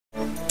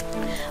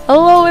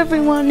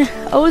everyone,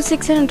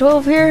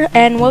 0612 here,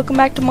 and welcome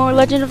back to more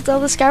Legend of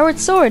Zelda Skyward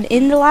Sword.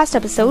 In the last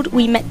episode,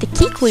 we met the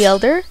Kikwi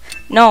Elder.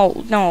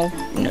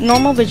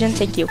 Normal vision,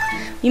 thank you.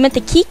 We met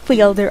the Kikwi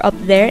Elder up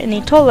there, and he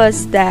told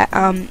us that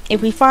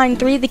if we find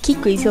 3 of the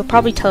Kikwis, he'll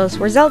probably tell us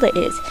where Zelda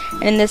is.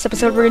 And in this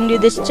episode, we're going to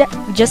do this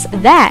just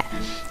that.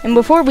 And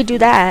before we do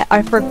that,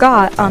 I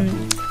forgot,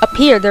 up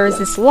here there is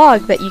this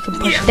log that you can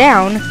push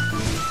down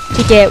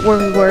to get where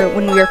we were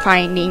when we were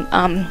finding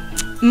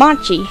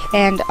Machi,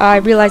 and I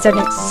realized I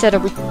didn't set a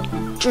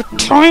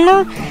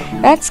timer.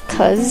 That's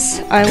cause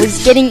I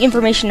was getting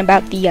information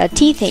about the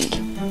T thing,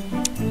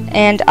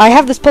 and I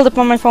have this pulled up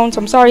on my phone,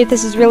 so I'm sorry if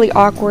this is really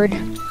awkward,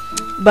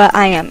 but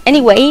I am.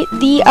 Anyway,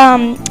 the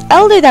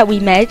elder that we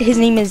met, his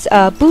name is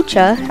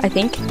Bucha, I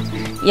think.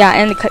 Yeah,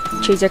 and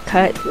the trees are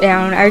cut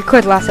down. I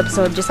recorded the last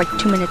episode just like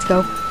 2 minutes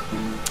ago.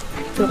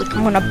 I feel like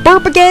I'm gonna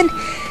burp again,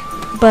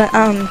 but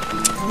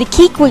the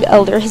Kikwi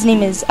Elder, his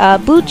name is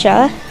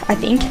Bucha, I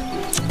think.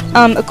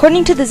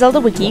 According to the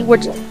Zelda Wiki,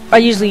 which I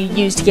usually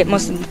use to get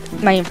most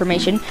of my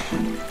information,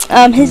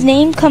 his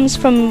name comes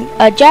from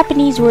a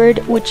Japanese word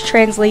which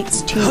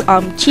translates to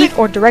chief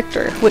or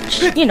director,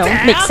 which, you know,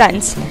 makes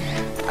sense.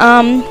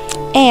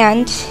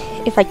 And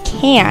if I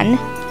can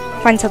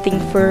find something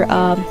for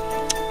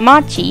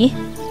Machi,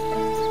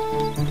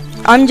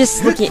 I'm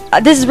just looking.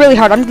 This is really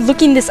hard. I'm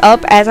looking this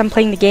up as I'm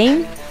playing the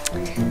game.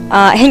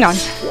 Hang on.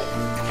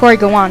 Before I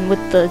go on with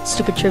the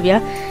stupid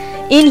trivia,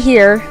 in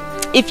here,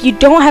 if you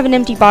don't have an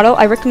empty bottle,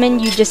 I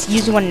recommend you just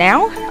use one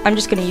now. I'm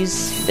just going to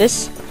use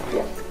this.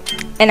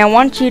 And I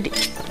want you to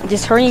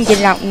just hurry and get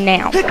it out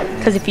now.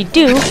 Because if you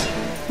do,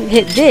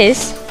 hit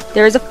this,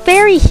 there is a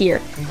fairy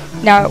here.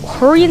 Now,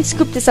 hurry and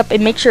scoop this up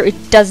and make sure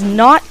it does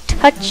not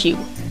touch you.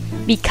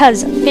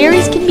 Because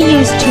fairies can be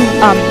used to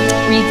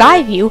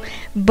revive you,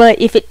 but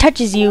if it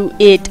touches you,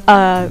 it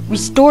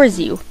restores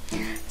you.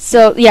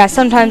 So, yeah,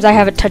 sometimes I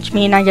have it touch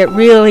me and I get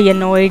really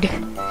annoyed.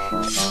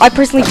 I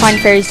personally find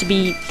fairies to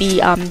be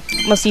the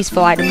most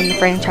useful item in the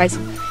franchise.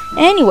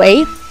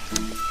 Anyway,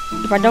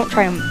 if I don't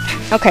try them...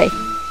 Okay.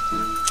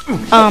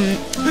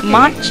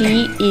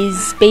 Machi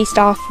is based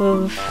off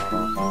of...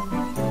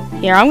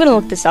 Here, I'm gonna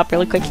look this up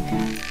really quick.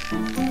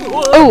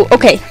 Oh,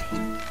 okay.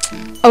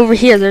 Over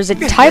here, there's a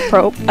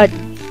tightrope.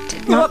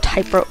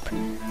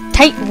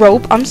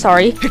 Tightrope, I'm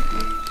sorry.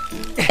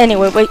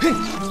 Anyway, wait.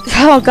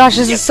 Oh gosh,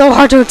 this is so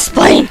hard to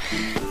explain.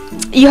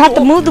 You have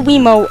to move the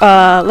Wiimote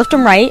left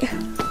and right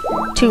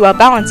to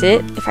balance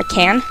it, if I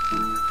can.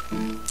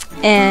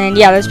 And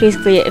yeah, that's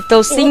basically it. If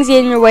those things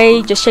get in your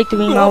way, just shake the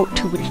Wiimote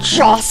to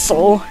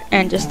jostle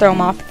and just throw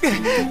them off.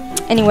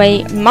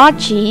 Anyway,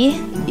 Machi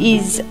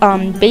is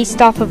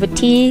based off of a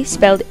T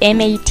spelled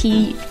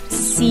M-A-T-C-H-A.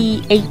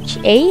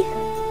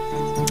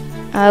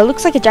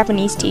 Looks like a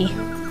Japanese T.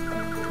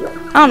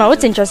 I don't know,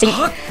 it's interesting.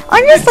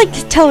 I just like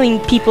telling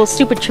people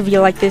stupid trivia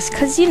like this,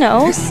 because, you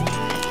know,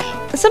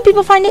 some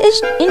people find it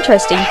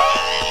interesting.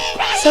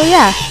 So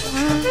yeah.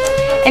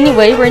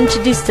 Anyway, we're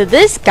introduced to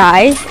this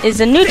guy.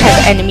 Is a new type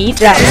of enemy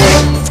that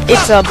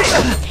it's a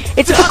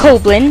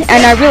bokoblin,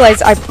 and I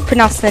realized I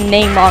pronounced the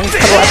name wrong a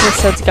couple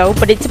episodes ago,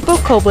 but it's a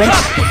bokoblin,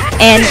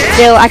 and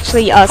they'll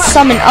actually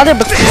summon other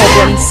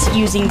bokoblins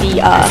using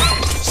that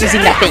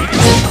thing.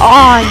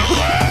 Oh,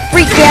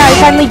 freak yeah, I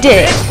finally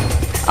did it.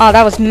 Oh,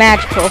 that was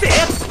magical.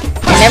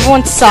 And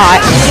everyone saw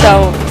it,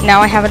 so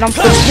now I have it on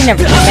footage and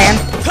everything, man.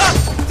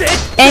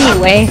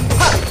 Anyway,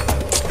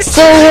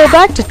 so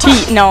back to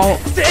tea. No,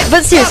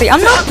 but seriously,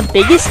 I'm not the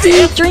biggest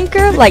tea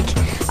drinker. Like,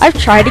 I've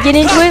tried to get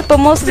into it, but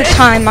most of the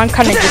time I'm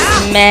kind of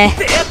just meh.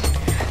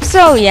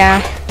 So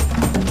yeah,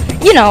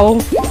 you know,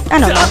 I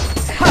don't know.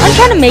 I'm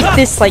trying to make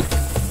this like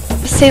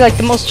say like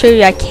the most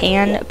trivia I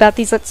can about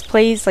these Let's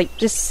Plays, like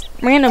just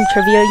random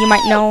trivia you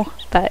might know,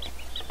 but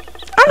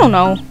I don't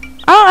know.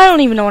 I don't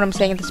even know what I'm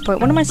saying at this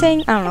point. What am I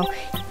saying? I don't know.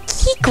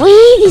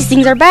 Kikwi, these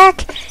things are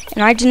back,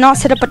 and I did not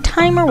set up a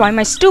timer. Why am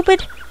I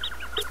stupid?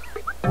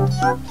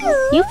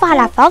 You fought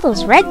off all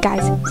those red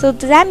guys, so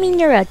does that mean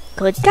you're a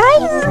good guy?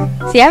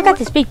 See, I've got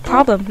this big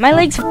problem. My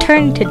legs have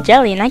turned to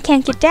jelly and I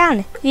can't get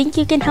down. Think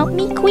you can help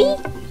me, Kwee?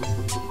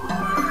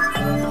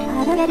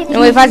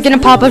 No, if I was gonna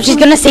pop up, she's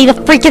gonna say the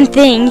freaking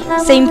thing.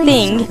 Same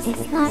thing.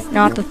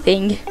 Not the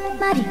thing.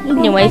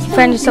 Anyway, if you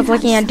find yourself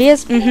looking at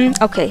ideas,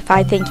 okay,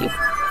 fine, thank you.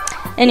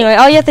 Anyway,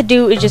 all you have to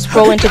do is just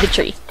roll into the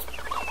tree.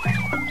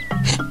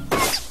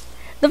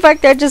 The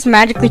fact that it just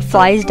magically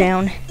flies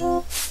down.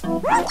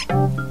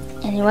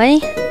 Anyway,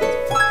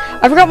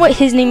 I forgot what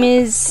his name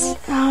is,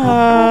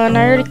 and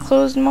I already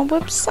closed my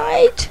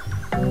website.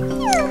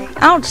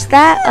 Ouch,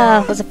 that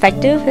was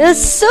effective. It was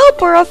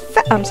super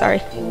effective. I'm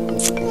sorry.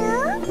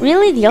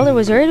 Really? The elder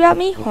was worried about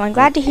me? Well, I'm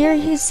glad to hear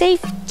he's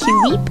safe,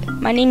 Q-Weep.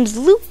 My name's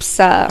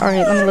Loopsa.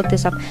 Alright, let me look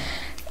this up.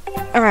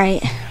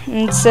 Alright,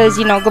 it says,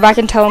 you know, go back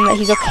and tell him that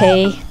he's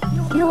okay.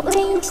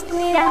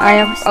 I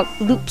have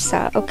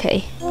Loopsa,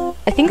 okay.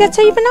 I think that's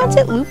how you pronounce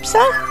it,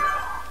 Loopsa?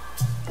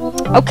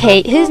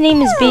 Okay, his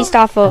name is based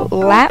off of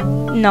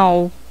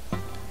No.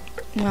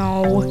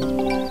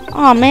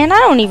 Oh man, I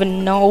don't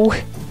even know.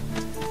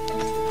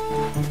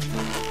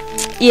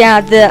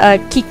 Yeah,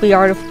 the Kiwi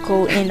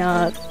article in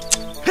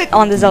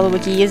on the Zelda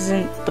wiki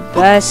isn't the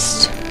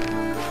best.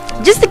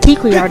 Just the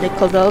Kiwi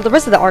article though. The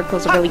rest of the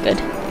articles are really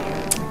good.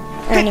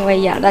 Anyway,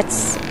 yeah,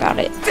 that's about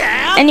it.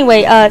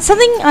 Anyway,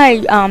 something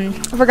I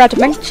forgot to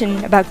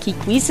mention about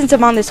Kiwi, since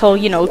I'm on this whole,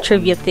 you know,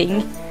 trivia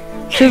thing,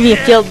 trivia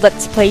field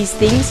let's plays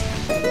things.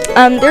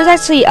 There's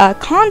actually a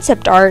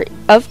concept art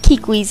of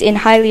Kiwis in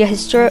Hylia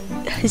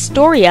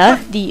Historia.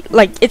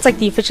 It's like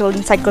the official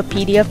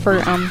encyclopedia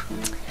for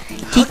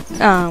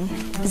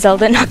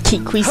Zelda, not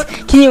Kiwis.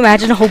 Can you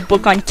imagine a whole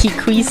book on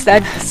Kiwis?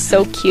 That's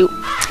so cute.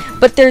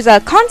 But there's a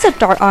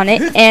concept art on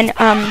it, and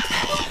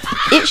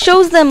it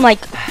shows them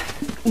like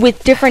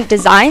with different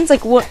designs,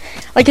 like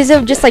instead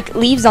of just like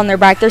leaves on their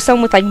back, there's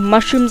some with like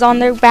mushrooms on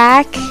their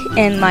back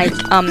and like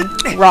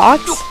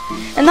rocks.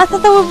 And I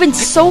thought that would have been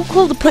so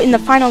cool to put in the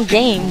final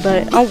game,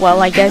 but oh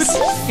well, I guess.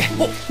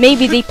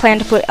 Maybe they plan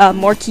to put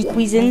more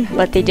Kiwis in,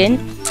 but they didn't.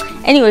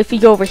 Anyway, if we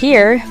go over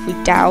here, we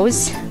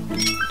douse,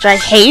 which I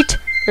hate.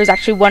 There's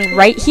actually one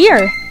right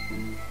here.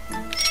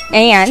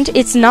 And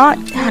it's not,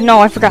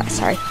 no, I forgot,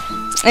 sorry.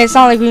 And it's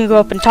not like we can go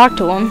up and talk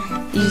to him.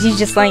 He's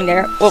just laying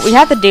there. What we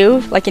have to do,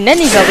 like in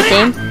any Zelda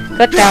game,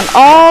 cut down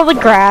all the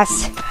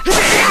grass.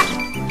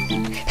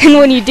 And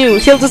when you do,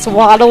 he'll just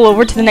waddle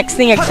over to the next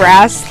thing of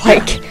grass.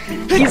 Like,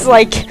 he's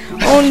like,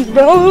 oh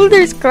no,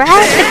 there's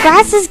grass. The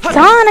grass is gone.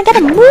 I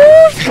gotta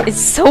move. It's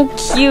so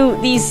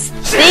cute, these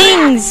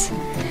things.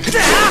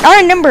 I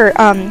remember,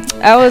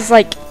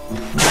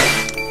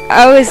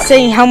 I was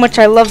saying how much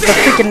I love the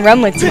freaking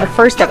remnants in the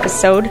first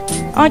episode.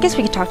 Oh, I guess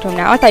we could talk to him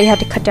now. I thought you had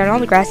to cut down all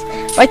the grass.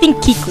 But I think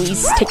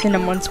Kiwi's taking the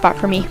 #1 spot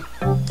for me.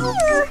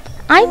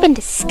 I've been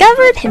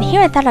discovered, and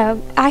here I thought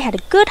I had a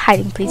good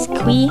hiding place,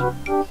 Kui.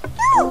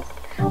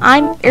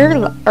 I'm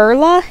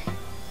Erla.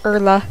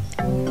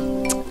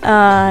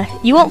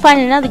 You won't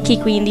find another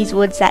Kiwi in these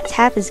woods that's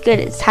half as good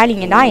at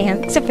hiding as I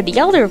am, except for the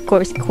elder, of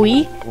course,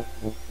 Kui.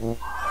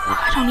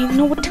 I don't even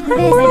know what time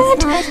we're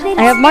at.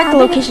 I have marked the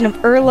location of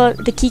Erla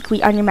the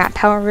Kiwi on your map.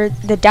 However,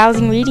 the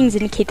dowsing readings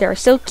indicate there are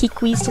still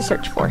Kiwis to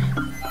search for.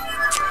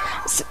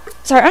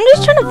 Sorry, I'm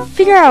just trying to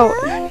figure out.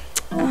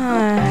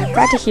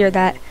 Glad to hear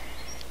that.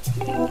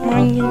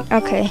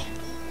 Okay.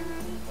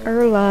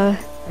 Erla.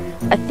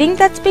 I think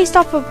that's based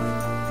off of.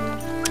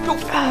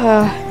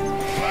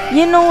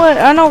 You know what?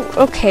 I don't.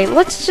 Okay,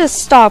 let's just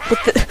stop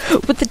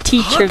with the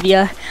tea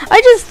trivia. I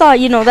just thought,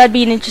 you know, that'd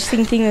be an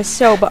interesting thing to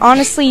show, but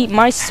honestly,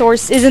 my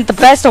source isn't the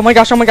best. Oh my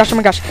gosh!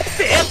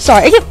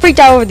 Sorry, I get freaked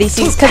out over these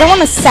things because I want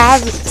to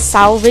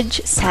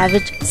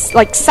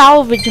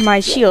salvage my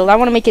shield. I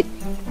want to make it,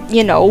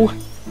 you know,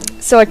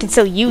 so I can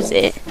still use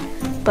it.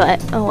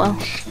 But oh well.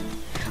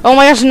 Oh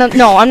my gosh!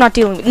 No, I'm not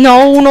dealing with.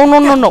 No.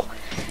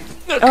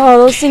 Oh,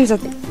 those things are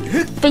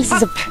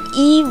faces of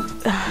evil.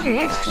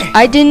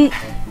 I didn't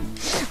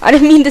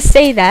mean to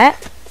say that.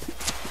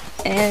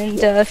 And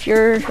if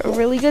you're a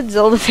really good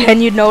Zelda fan,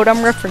 you'd know what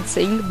I'm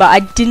referencing. But I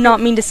did not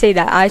mean to say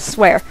that, I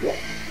swear.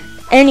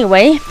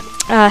 Anyway,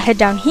 head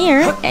down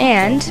here,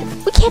 and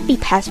we can't be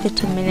past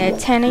 15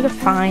 minutes. Hannah, you're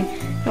fine.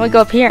 And we go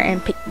up here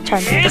and try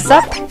and pick this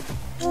up.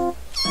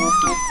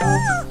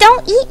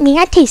 Don't eat me,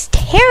 I taste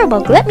terrible.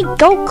 Let me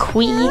go,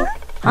 Kui.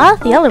 Huh?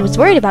 The elder was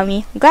worried about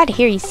me. I'm glad to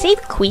hear you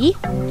safe, Kui.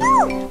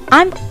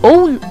 I'm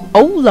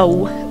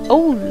Olo.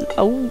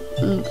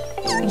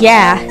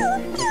 Yeah.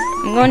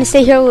 I'm going to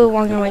stay here a little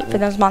longer and wait for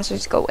those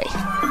monsters to go away.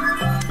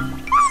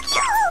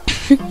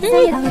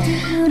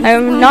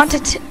 I'm not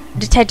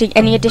detecting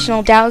any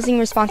additional dowsing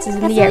responses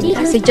in the area.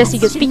 I suggest you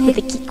go speak with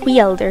the Kiwi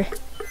elder.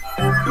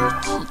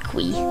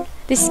 Kiwi.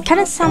 This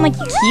kind of sound like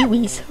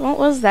Kiwis. What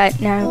was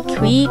that now?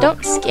 Kiwi?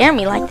 Don't scare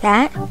me like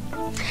that.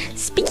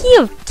 Speaking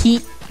of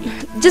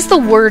just the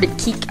word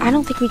I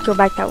don't think we go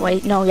back that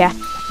way. No, yeah.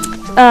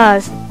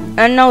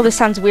 I know this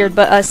sounds weird,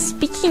 but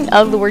speaking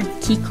of the word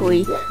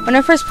Kikui, when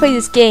I first played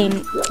this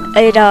game,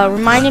 it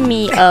reminded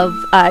me of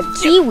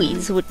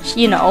kiwis, which,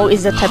 you know,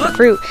 is a type of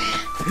fruit.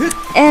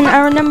 And I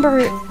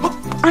remember,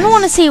 I don't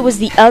want to say it was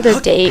the other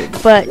day,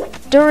 but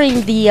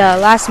during the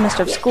last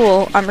semester of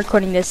school, I'm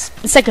recording this,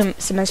 the second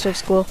semester of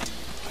school,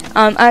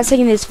 I was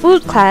taking this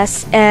food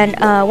class, and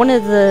one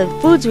of the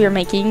foods we were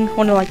making,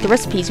 one of like the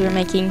recipes we were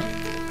making,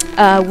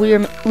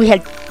 we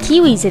had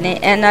kiwis in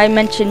it, and I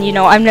mentioned, you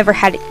know, I've never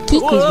had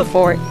kiwis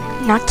before.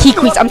 Not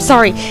kiwis, I'm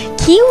sorry,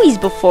 kiwis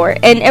before.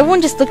 And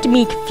everyone just looked at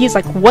me confused,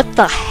 like, what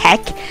the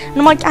heck? And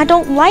I'm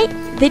like,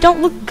 they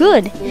don't look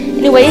good.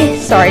 Anyway,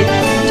 sorry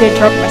to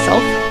interrupt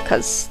myself,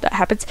 because that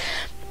happens.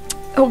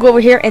 We'll go over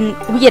here, and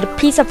we get a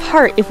piece of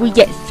heart. If we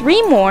get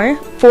 3 more,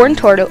 4 in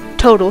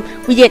total,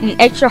 we get an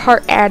extra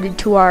heart added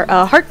to our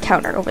heart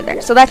counter over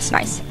there. So that's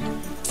nice.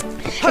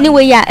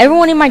 Anyway, yeah,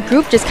 everyone in my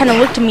group just kind of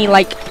looked at me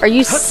like, are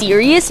you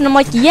serious? And I'm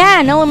like, yeah,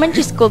 in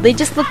elementary school, they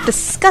just look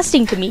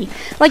disgusting to me.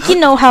 Like, you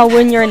know how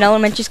when you're in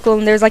elementary school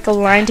and there's like a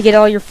line to get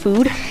all your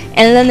food,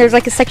 and then there's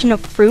like a section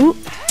of fruit?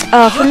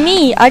 For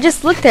me, I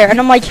just looked there, and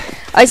I'm like,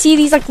 I see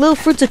these like little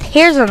fruits with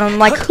hairs on them. I'm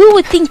like, who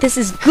would think this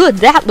is good?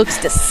 That looks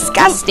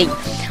disgusting.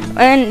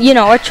 And, you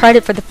know, I tried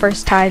it for the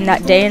first time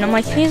that day, and I'm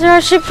like, these are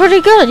actually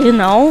pretty good, you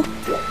know.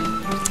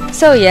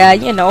 So yeah,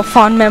 you know,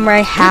 fond memory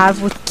I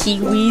have with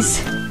kiwis.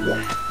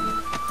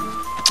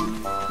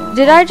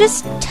 Did I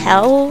just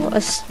tell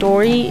a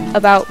story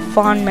about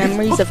fond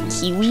memories of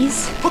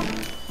kiwis?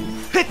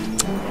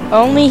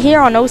 Only here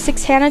on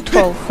 06 Hannah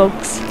 12,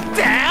 folks.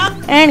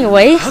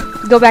 Anyway,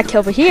 go back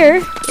over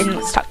here and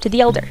let's talk to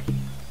the elder.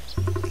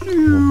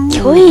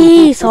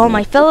 Kiwis! All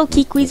my fellow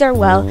kiwis are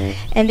well,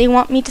 and they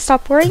want me to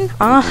stop worrying?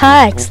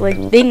 Aha,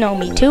 excellent. They know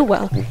me too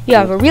well. You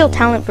have a real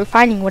talent for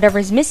finding whatever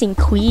is missing,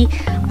 Kui.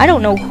 I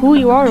don't know who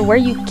you are or where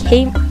you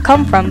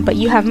come from, but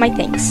you have my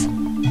thanks.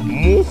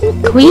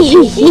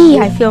 Kui,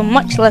 I feel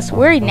much less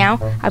worried now.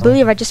 I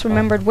believe I just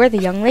remembered where the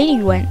young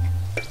lady went.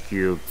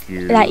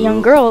 That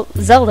young girl,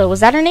 Zelda, was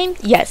that her name?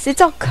 Yes,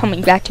 it's all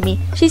coming back to me.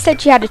 She said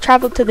she had to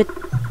travel to the...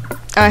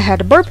 I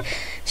had a burp.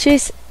 She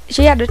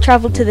had to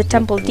travel to the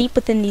temple deep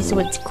within these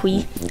woods,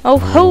 Kui. Oh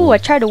ho, I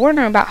tried to warn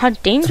her about how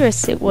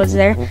dangerous it was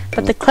there,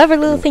 but the clever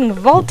little thing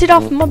vaulted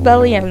off my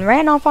belly and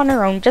ran off on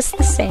her own just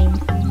the same.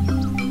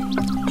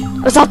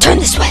 Let's all turn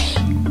this way!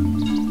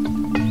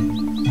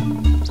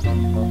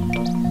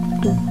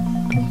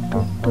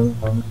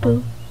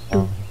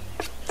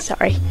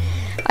 Sorry.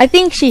 I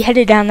think she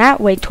headed down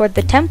that way toward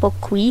the temple,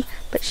 Kui,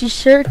 but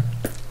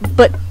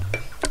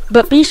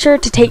But be sure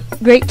to take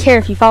great care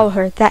if you follow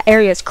her. That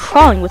area is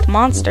crawling with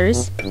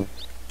monsters.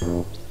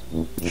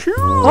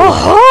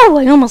 Oh,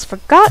 I almost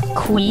forgot,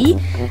 Kui.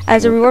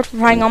 As a reward for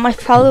finding all my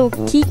fellow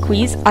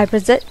kiwis,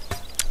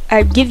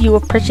 I give you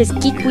a precious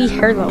kiwi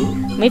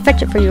heirloom. Let me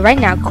fetch it for you right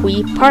now,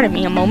 Kui. Pardon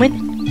me a moment.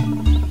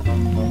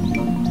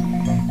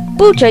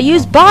 Boocha,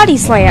 use body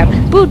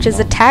slam. Boocha's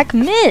attack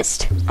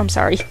missed. I'm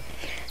sorry.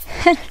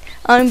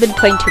 I've been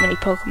playing too many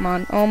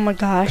Pokemon. Oh my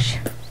gosh.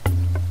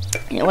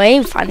 Anyway,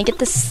 we finally get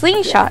the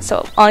slingshot,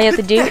 so all you have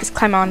to do is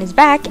climb on his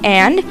back,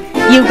 and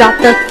you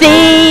got the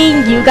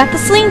thing! You got the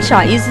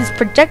slingshot! Use this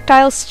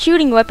projectile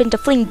shooting weapon to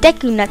fling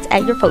Deku nuts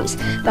at your foes.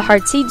 The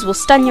hard seeds will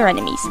stun your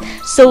enemies.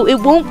 So it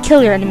won't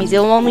kill your enemies,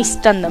 it'll only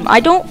stun them. I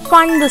don't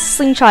find the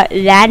slingshot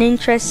that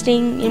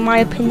interesting, in my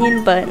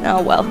opinion, but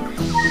oh well.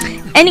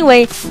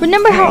 Anyway,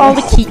 remember how all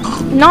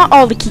the not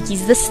all the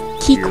kikis, the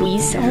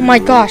kiwis, oh my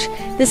gosh,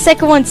 the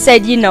second one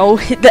said, you know,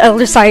 the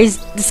elder size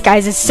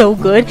disguise is so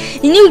good,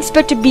 and you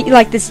expect to be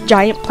like this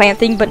giant plant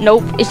thing, but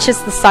nope, it's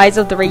just the size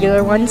of the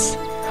regular ones.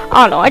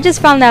 I don't know, I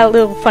just found that a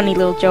little funny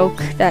little joke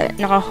that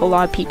not a whole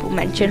lot of people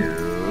mention.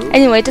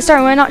 Anyway, to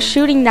start, why not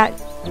shooting that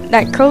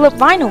curl up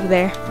vine over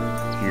there?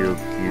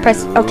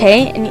 Press,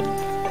 okay, and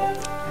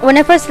when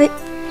I press the...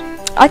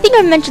 I think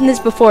I've mentioned this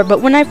before,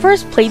 but when I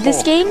first played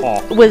this game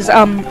was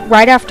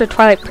right after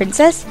Twilight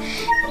Princess,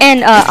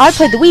 and I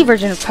played the Wii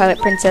version of Twilight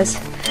Princess.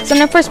 So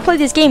when I first played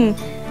this game,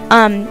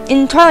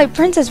 in Twilight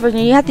Princess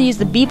version, you have to use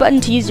the B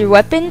button to use your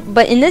weapon,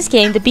 but in this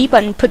game, the B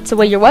button puts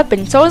away your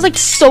weapon. So I was like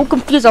so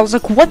confused. I was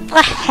like, what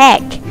the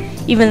heck?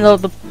 Even though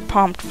the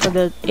prompt for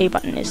the A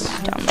button is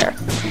down there.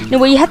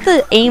 Anyway, you have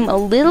to aim a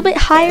little bit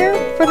higher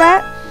for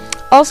that.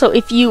 Also,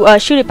 if you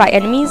shoot it by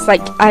enemies,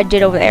 like I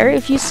did over there,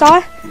 if you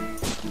saw,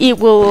 it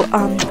will,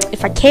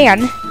 if I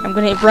can, I'm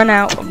gonna run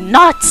out of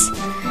nuts.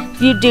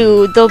 If you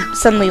do, they'll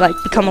suddenly, like,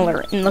 become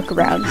alert and look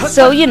around.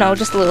 So, you know,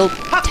 just a little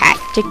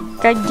tactic,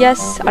 I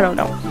guess. I don't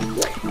know.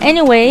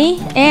 Anyway,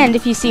 and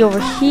if you see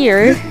over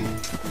here,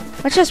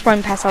 let's just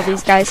run past all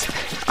these guys.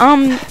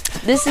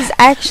 This is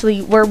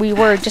actually where we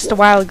were just a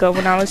while ago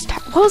when I was,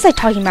 what was I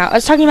talking about? I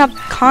was talking about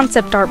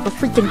concept art, but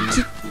freaking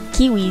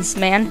kiwis,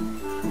 man.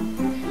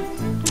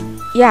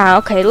 Yeah,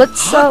 okay,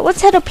 let's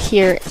head up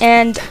here,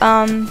 and,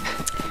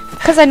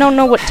 because I don't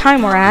know what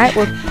time we're at.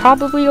 We're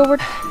probably over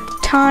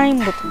time.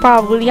 We're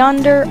probably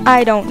under.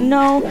 I don't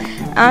know.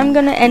 I'm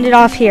going to end it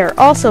off here.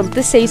 Also,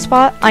 this save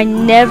spot, I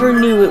never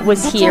knew it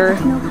was here.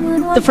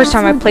 The first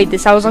time I played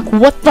this, I was like,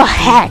 what the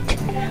heck?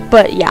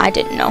 But, yeah, I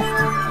didn't know.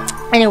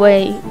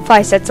 Anyway, if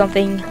I said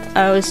something,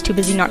 I was too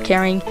busy not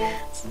caring.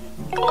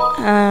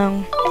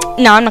 No,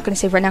 I'm not going to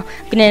save right now.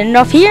 I'm going to end it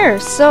off here.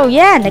 So,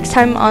 yeah, next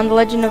time on The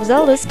Legend of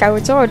Zelda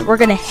Skyward Sword, we're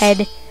going to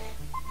head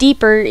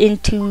deeper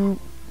into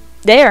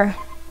there.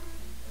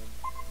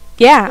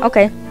 Yeah,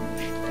 okay.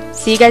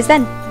 See you guys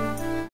then.